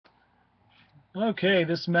Okay,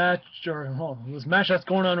 this match, or well, this match that's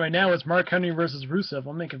going on right now is Mark Henry versus Rusev.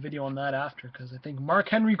 I'll make a video on that after, because I think Mark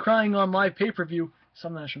Henry crying on live pay-per-view is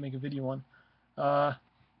something I should make a video on. Uh,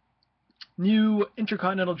 New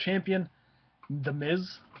Intercontinental Champion, The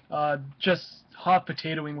Miz, just hot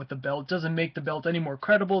potatoing with the belt. Doesn't make the belt any more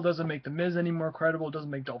credible, doesn't make The Miz any more credible, doesn't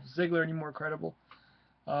make Dolph Ziggler any more credible.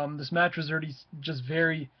 This match was already just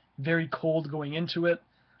very, very cold going into it.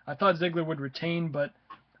 I thought Ziggler would retain, but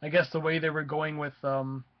I guess the way they were going with,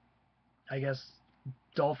 I guess,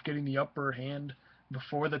 Dolph getting the upper hand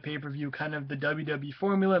before the pay-per-view, kind of the WWE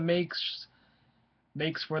formula makes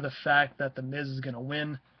for the fact that the Miz is going to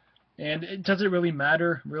win. And it doesn't really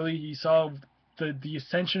matter, really. You saw the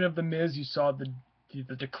ascension of the Miz, you saw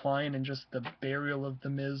the decline and just the burial of the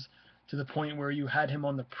Miz to the point where you had him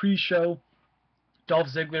on the pre-show. Dolph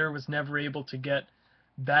Ziggler was never able to get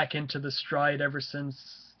back into the stride ever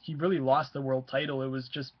since he really lost the world title. It was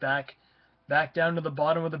just back down to the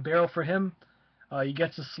bottom of the barrel for him. He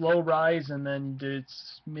gets a slow rise, and then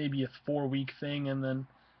it's maybe a 4-week thing, and then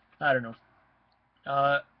I don't know.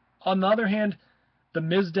 On the other hand, the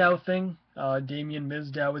Mizdow thing, Damien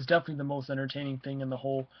Mizdow, is definitely the most entertaining thing in the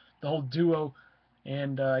whole duo,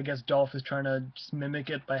 and I guess Dolph is trying to just mimic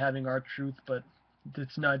it by having R-Truth, but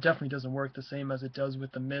it's not. It definitely doesn't work the same as it does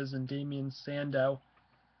with the Miz and Damien Sandow.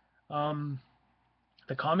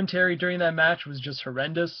 The commentary during that match was just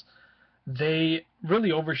horrendous. They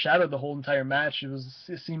really overshadowed the whole entire match.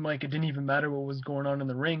 It seemed like it didn't even matter what was going on in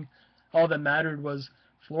the ring. All that mattered was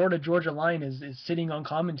Florida Georgia Line is sitting on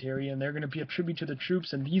commentary, and they're going to be a tribute to the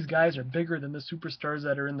troops, and these guys are bigger than the superstars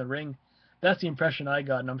that are in the ring. That's the impression I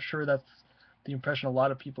got, and I'm sure that's the impression a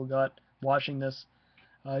lot of people got watching this.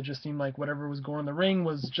 It just seemed like whatever was going on in the ring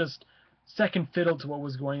was just second fiddle to what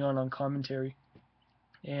was going on commentary.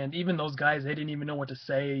 And even those guys, they didn't even know what to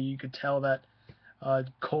say. You could tell that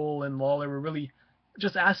Cole and Lawler were really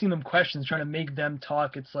just asking them questions, trying to make them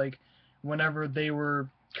talk. It's like whenever they were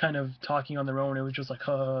kind of talking on their own, it was just like,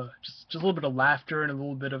 just a little bit of laughter and a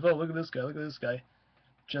little bit of, oh, look at this guy, look at this guy.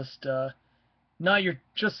 Just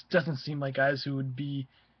just doesn't seem like guys who would be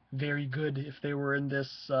very good if they were in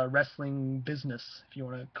this wrestling business, if you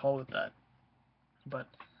want to call it that. But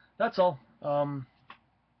that's all.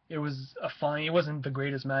 It was a fine. It wasn't the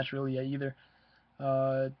greatest match really either.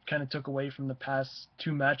 Kind of took away from the past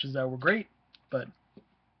two matches that were great, but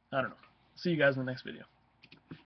I don't know. See you guys in the next video.